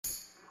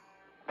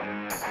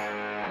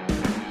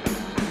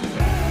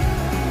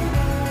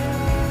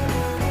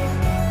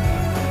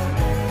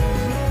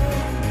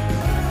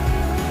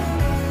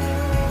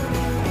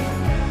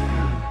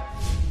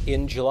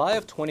In July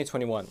of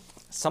 2021,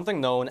 something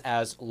known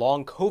as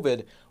long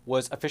COVID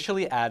was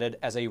officially added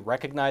as a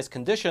recognized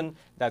condition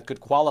that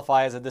could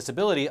qualify as a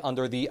disability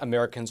under the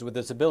Americans with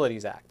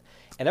Disabilities Act.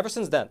 And ever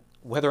since then,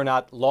 whether or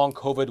not long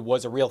COVID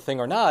was a real thing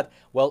or not,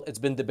 well, it's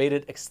been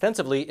debated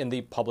extensively in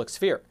the public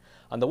sphere.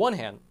 On the one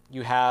hand,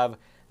 you have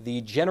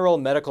the general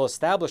medical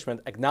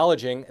establishment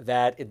acknowledging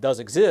that it does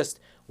exist,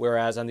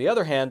 whereas on the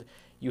other hand,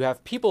 you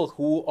have people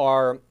who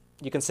are,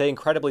 you can say,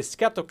 incredibly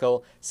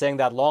skeptical, saying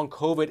that long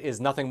COVID is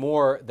nothing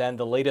more than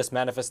the latest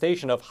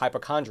manifestation of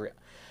hypochondria.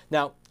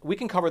 Now, we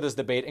can cover this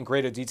debate in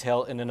greater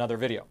detail in another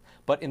video,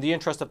 but in the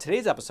interest of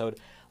today's episode,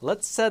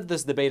 let's set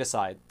this debate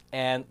aside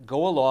and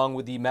go along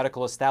with the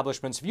medical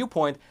establishment's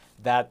viewpoint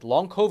that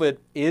long COVID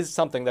is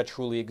something that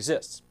truly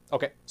exists.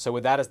 Okay, so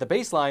with that as the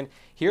baseline,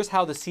 here's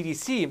how the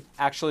CDC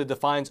actually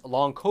defines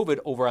long COVID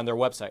over on their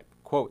website.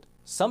 Quote,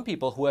 "Some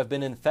people who have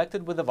been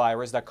infected with the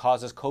virus that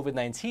causes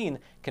COVID-19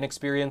 can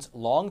experience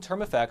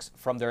long-term effects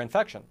from their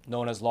infection,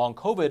 known as long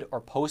COVID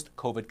or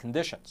post-COVID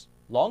conditions.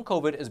 Long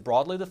COVID is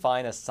broadly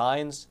defined as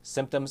signs,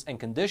 symptoms, and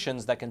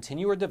conditions that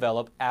continue or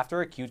develop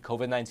after acute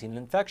COVID-19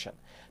 infection.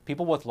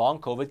 People with long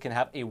COVID can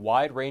have a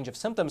wide range of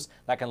symptoms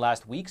that can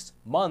last weeks,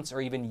 months,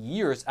 or even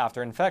years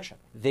after infection."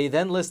 They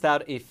then list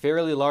out a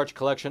fairly large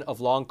collection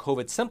of long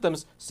COVID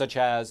symptoms such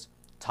as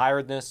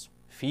tiredness,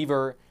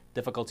 fever,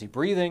 difficulty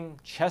breathing,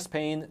 chest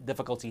pain,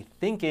 difficulty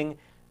thinking,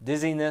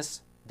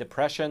 dizziness,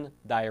 depression,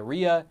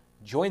 diarrhea,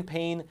 joint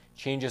pain,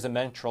 changes in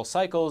menstrual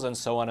cycles, and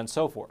so on and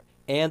so forth.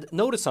 And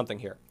notice something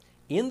here.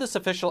 In this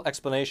official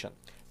explanation,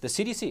 the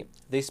CDC,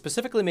 they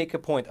specifically make a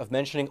point of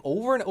mentioning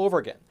over and over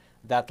again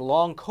that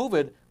long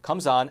COVID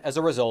comes on as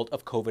a result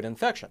of COVID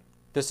infection.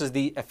 This is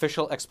the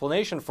official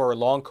explanation for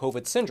long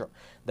COVID syndrome,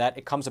 that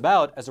it comes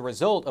about as a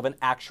result of an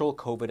actual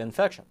COVID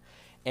infection.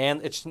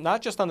 And it's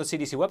not just on the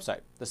CDC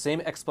website. The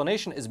same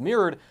explanation is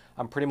mirrored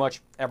on pretty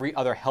much every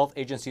other health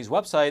agency's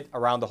website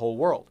around the whole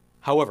world.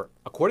 However,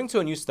 according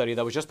to a new study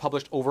that was just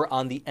published over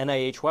on the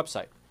NIH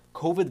website,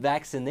 COVID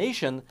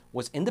vaccination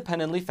was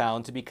independently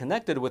found to be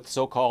connected with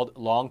so-called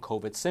long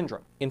COVID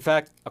syndrome. In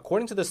fact,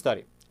 according to the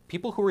study,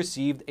 people who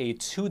received a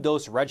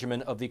 2-dose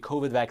regimen of the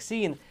COVID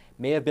vaccine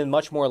may have been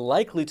much more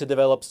likely to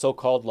develop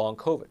so-called long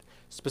COVID.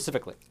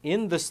 Specifically,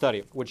 in this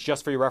study, which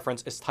just for your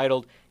reference is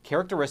titled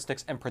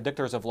Characteristics and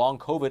Predictors of Long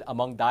COVID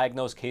Among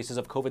Diagnosed Cases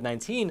of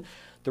COVID-19,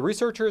 the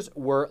researchers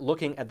were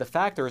looking at the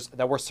factors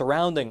that were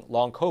surrounding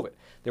long COVID.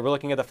 They were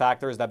looking at the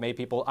factors that made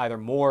people either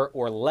more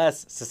or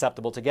less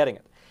susceptible to getting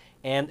it.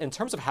 And in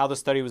terms of how the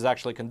study was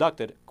actually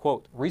conducted,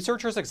 quote,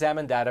 "Researchers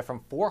examined data from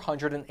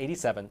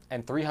 487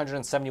 and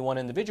 371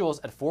 individuals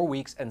at 4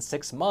 weeks and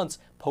 6 months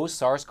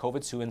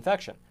post-SARS-CoV-2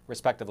 infection,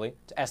 respectively,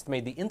 to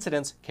estimate the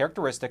incidence,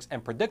 characteristics,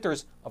 and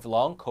predictors of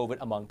long COVID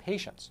among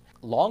patients.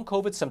 Long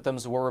COVID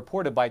symptoms were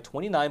reported by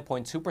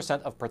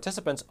 29.2% of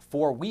participants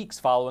 4 weeks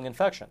following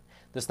infection.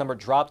 This number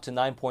dropped to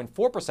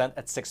 9.4%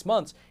 at 6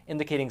 months,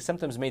 indicating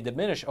symptoms may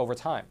diminish over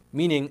time,"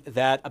 meaning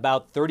that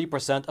about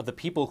 30% of the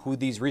people who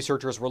these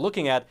researchers were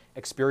looking at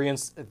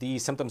experienced the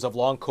symptoms of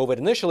long COVID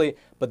initially,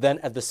 but then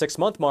at the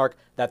 6-month mark,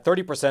 that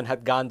 30%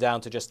 had gone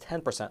down to just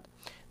 10%.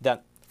 Then,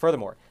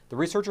 furthermore, the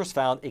researchers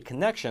found a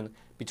connection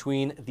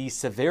between the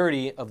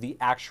severity of the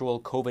actual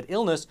COVID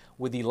illness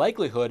with the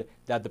likelihood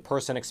that the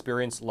person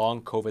experienced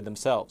long COVID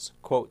themselves.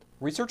 Quote,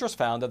 "Researchers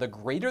found that the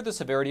greater the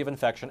severity of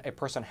infection a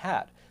person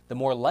had, the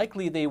more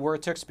likely they were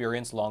to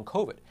experience long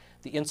COVID.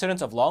 The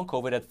incidence of long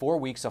COVID at 4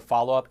 weeks of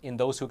follow-up in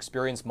those who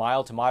experienced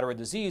mild to moderate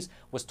disease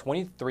was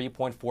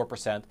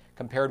 23.4%,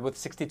 compared with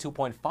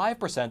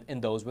 62.5% in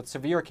those with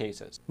severe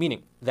cases."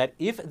 Meaning that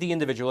if the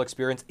individual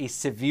experienced a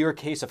severe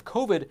case of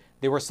COVID,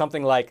 they were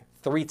something like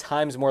 3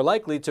 times more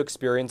likely to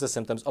experience the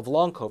symptoms of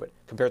long COVID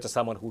compared to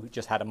someone who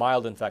just had a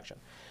mild infection,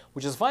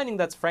 which is a finding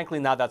that's frankly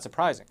not that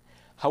surprising.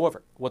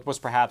 However, what was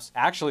perhaps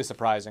actually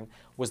surprising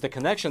was the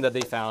connection that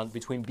they found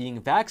between being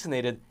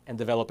vaccinated and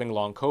developing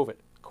long COVID.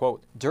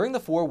 Quote, "During the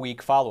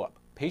 4-week follow-up,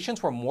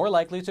 patients were more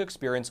likely to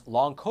experience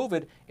long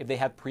COVID if they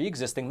had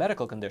pre-existing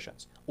medical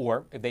conditions,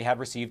 or if they had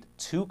received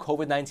 2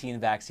 COVID-19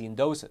 vaccine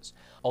doses.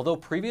 Although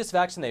previous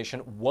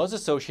vaccination was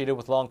associated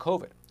with long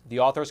COVID, the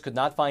authors could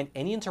not find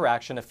any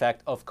interaction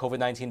effect of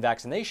COVID-19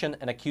 vaccination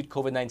and acute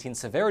COVID-19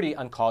 severity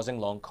on causing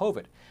long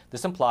COVID.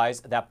 This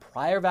implies that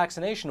prior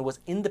vaccination was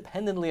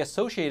independently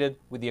associated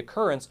with the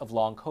occurrence of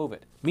long COVID."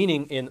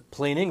 Meaning, in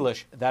plain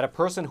English, that a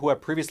person who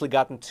had previously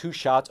gotten 2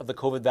 shots of the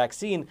COVID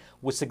vaccine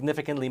was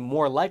significantly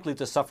more likely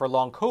to suffer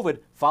long COVID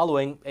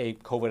following a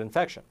COVID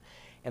infection.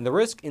 And the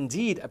risk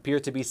indeed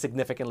appeared to be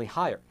significantly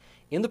higher.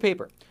 In the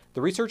paper,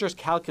 the researchers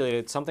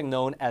calculated something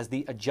known as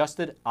the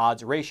adjusted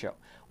odds ratio,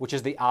 which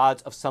is the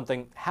odds of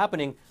something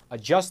happening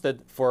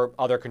adjusted for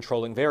other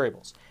controlling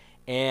variables.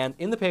 And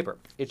in the paper,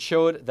 it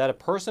showed that a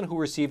person who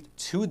received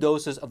 2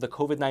 doses of the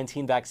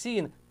COVID-19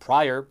 vaccine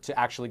prior to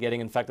actually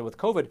getting infected with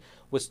COVID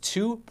was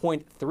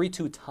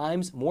 2.32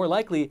 times more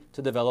likely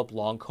to develop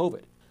long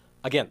COVID.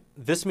 Again,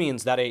 this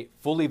means that a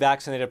fully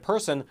vaccinated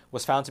person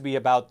was found to be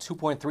about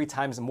 2.3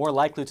 times more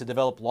likely to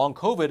develop long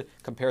COVID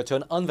compared to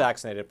an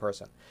unvaccinated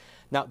person.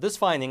 Now, this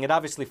finding, it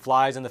obviously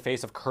flies in the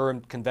face of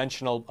current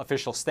conventional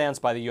official stance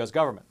by the US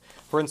government.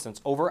 For instance,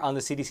 over on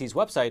the CDC's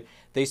website,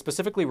 they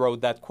specifically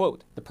wrote that,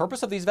 quote, "The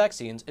purpose of these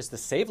vaccines is to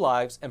save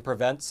lives and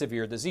prevent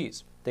severe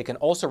disease. They can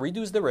also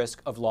reduce the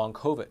risk of long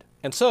COVID."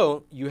 And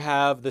so you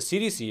have the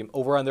CDC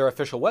over on their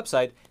official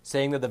website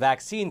saying that the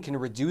vaccine can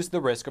reduce the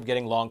risk of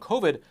getting long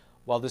COVID,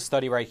 while this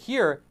study right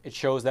here, it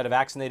shows that a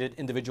vaccinated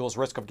individual's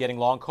risk of getting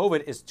long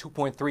COVID is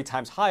 2.3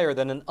 times higher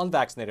than an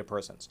unvaccinated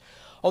person's.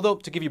 Although,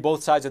 to give you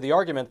both sides of the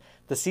argument,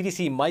 the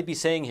CDC might be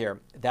saying here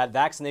that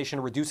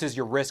vaccination reduces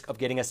your risk of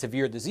getting a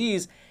severe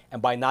disease,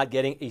 and by not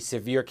getting a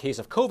severe case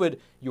of COVID,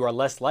 you are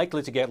less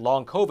likely to get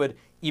long COVID,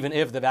 even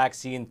if the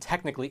vaccine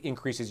technically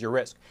increases your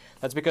risk.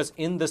 That's because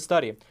in this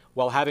study,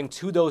 while having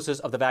 2 doses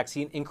of the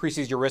vaccine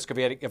increases your risk of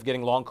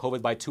getting long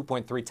COVID by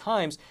 2.3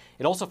 times,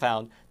 it also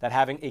found that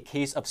having a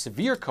case of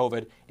severe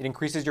COVID, it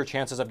increases your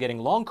chances of getting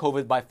long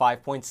COVID by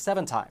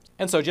 5.7 times.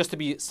 And so just to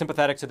be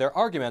sympathetic to their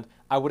argument,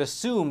 I would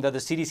assume that the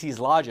CDC's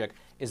logic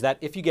is that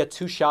if you get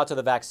 2 shots of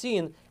the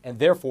vaccine and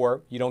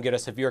therefore you don't get a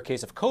severe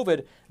case of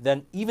COVID,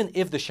 then even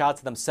if the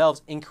shots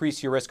themselves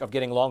increase your risk of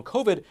getting long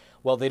COVID,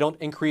 well, they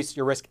don't increase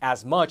your risk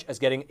as much as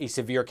getting a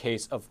severe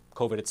case of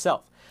COVID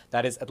itself.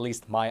 That is at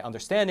least my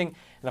understanding.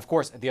 And of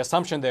course, the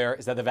assumption there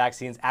is that the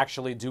vaccines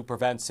actually do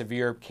prevent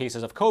severe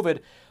cases of COVID,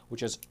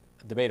 which is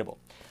debatable.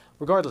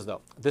 Regardless,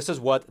 though, this is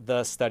what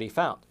the study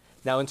found.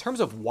 Now, in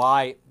terms of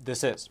why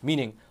this is,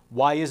 meaning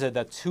why is it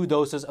that 2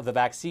 doses of the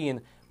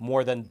vaccine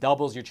more than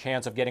doubles your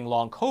chance of getting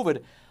long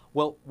COVID?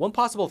 Well, one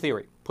possible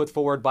theory put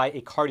forward by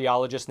a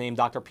cardiologist named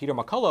Dr. Peter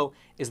McCullough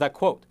is that,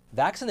 quote,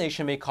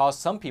 "Vaccination may cause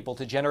some people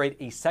to generate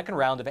a second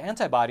round of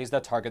antibodies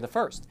that target the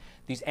first.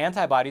 These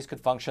antibodies could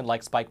function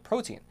like spike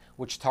protein,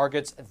 which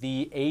targets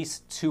the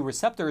ACE2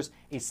 receptors,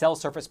 a cell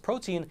surface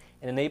protein,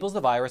 and enables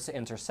the virus to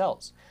enter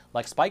cells.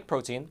 Like spike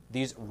protein,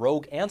 these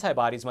rogue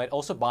antibodies might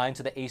also bind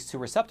to the ACE2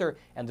 receptor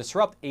and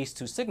disrupt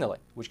ACE2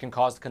 signaling, which can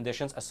cause the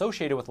conditions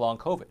associated with long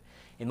COVID.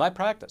 In my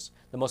practice,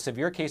 the most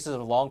severe cases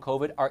of long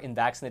COVID are in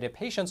vaccinated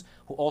patients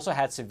who also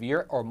had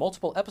severe or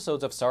multiple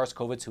episodes of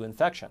SARS-CoV-2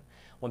 infection.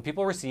 When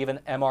people receive an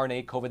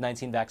mRNA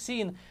COVID-19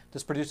 vaccine,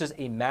 this produces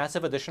a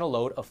massive additional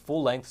load of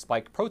full-length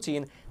spike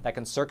protein that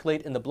can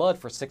circulate in the blood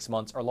for 6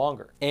 months or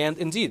longer." And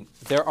indeed,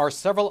 there are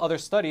several other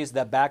studies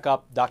that back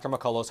up Dr.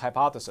 McCullough's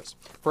hypothesis.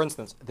 For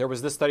instance, there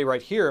was this study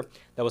right here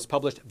that was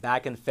published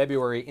back in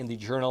February in the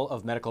Journal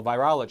of Medical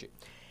Virology.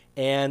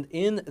 And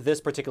in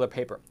this particular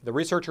paper, the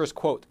researchers,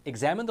 quote,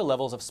 "examined the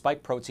levels of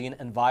spike protein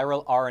and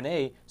viral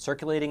RNA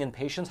circulating in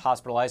patients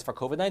hospitalized for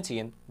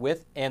COVID-19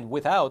 with and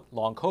without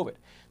long COVID.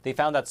 They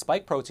found that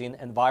spike protein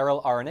and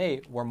viral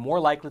RNA were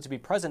more likely to be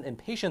present in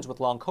patients with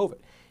long COVID.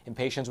 In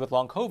patients with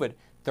long COVID,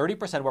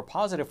 30% were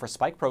positive for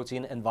spike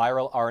protein and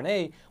viral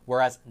RNA,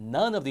 whereas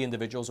none of the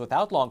individuals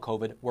without long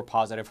COVID were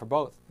positive for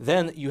both."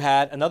 Then you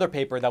had another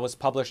paper that was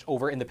published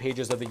over in the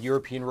pages of the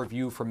European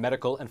Review for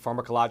Medical and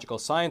Pharmacological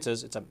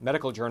Sciences. It's a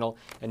medical journal,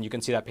 and you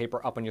can see that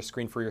paper up on your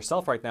screen for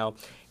yourself right now.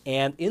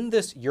 And in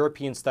this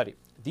European study,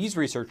 these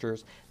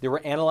researchers, they were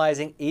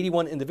analyzing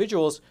 81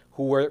 individuals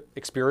who were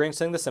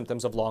experiencing the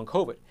symptoms of long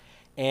COVID.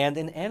 And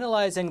in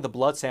analyzing the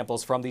blood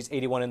samples from these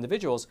 81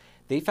 individuals,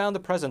 they found the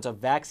presence of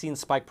vaccine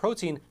spike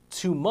protein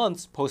 2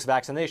 months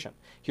post-vaccination.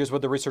 Here's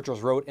what the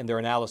researchers wrote in their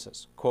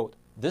analysis. Quote,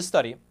 "This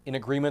study, in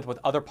agreement with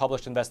other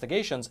published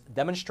investigations,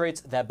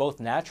 demonstrates that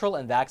both natural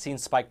and vaccine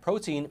spike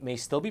protein may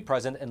still be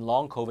present in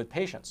long COVID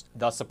patients,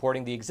 thus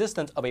supporting the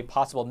existence of a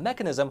possible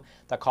mechanism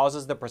that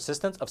causes the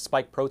persistence of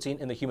spike protein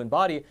in the human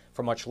body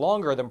for much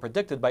longer than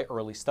predicted by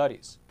early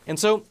studies." And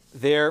so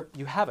there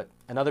you have it,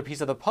 another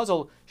piece of the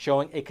puzzle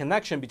showing a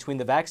connection between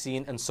the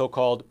vaccine and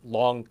so-called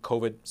long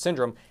COVID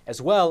syndrome,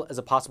 as well as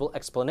a possible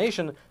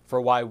explanation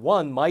for why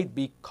one might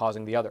be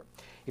causing the other.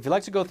 If you'd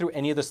like to go through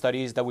any of the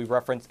studies that we've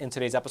referenced in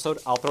today's episode,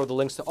 I'll throw the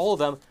links to all of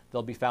them.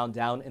 They'll be found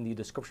down in the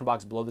description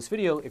box below this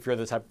video if you're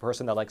the type of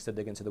person that likes to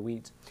dig into the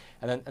weeds.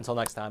 And then until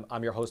next time,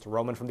 I'm your host,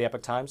 Roman from the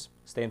Epoch Times.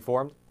 Stay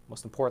informed.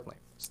 Most importantly,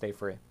 stay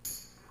free.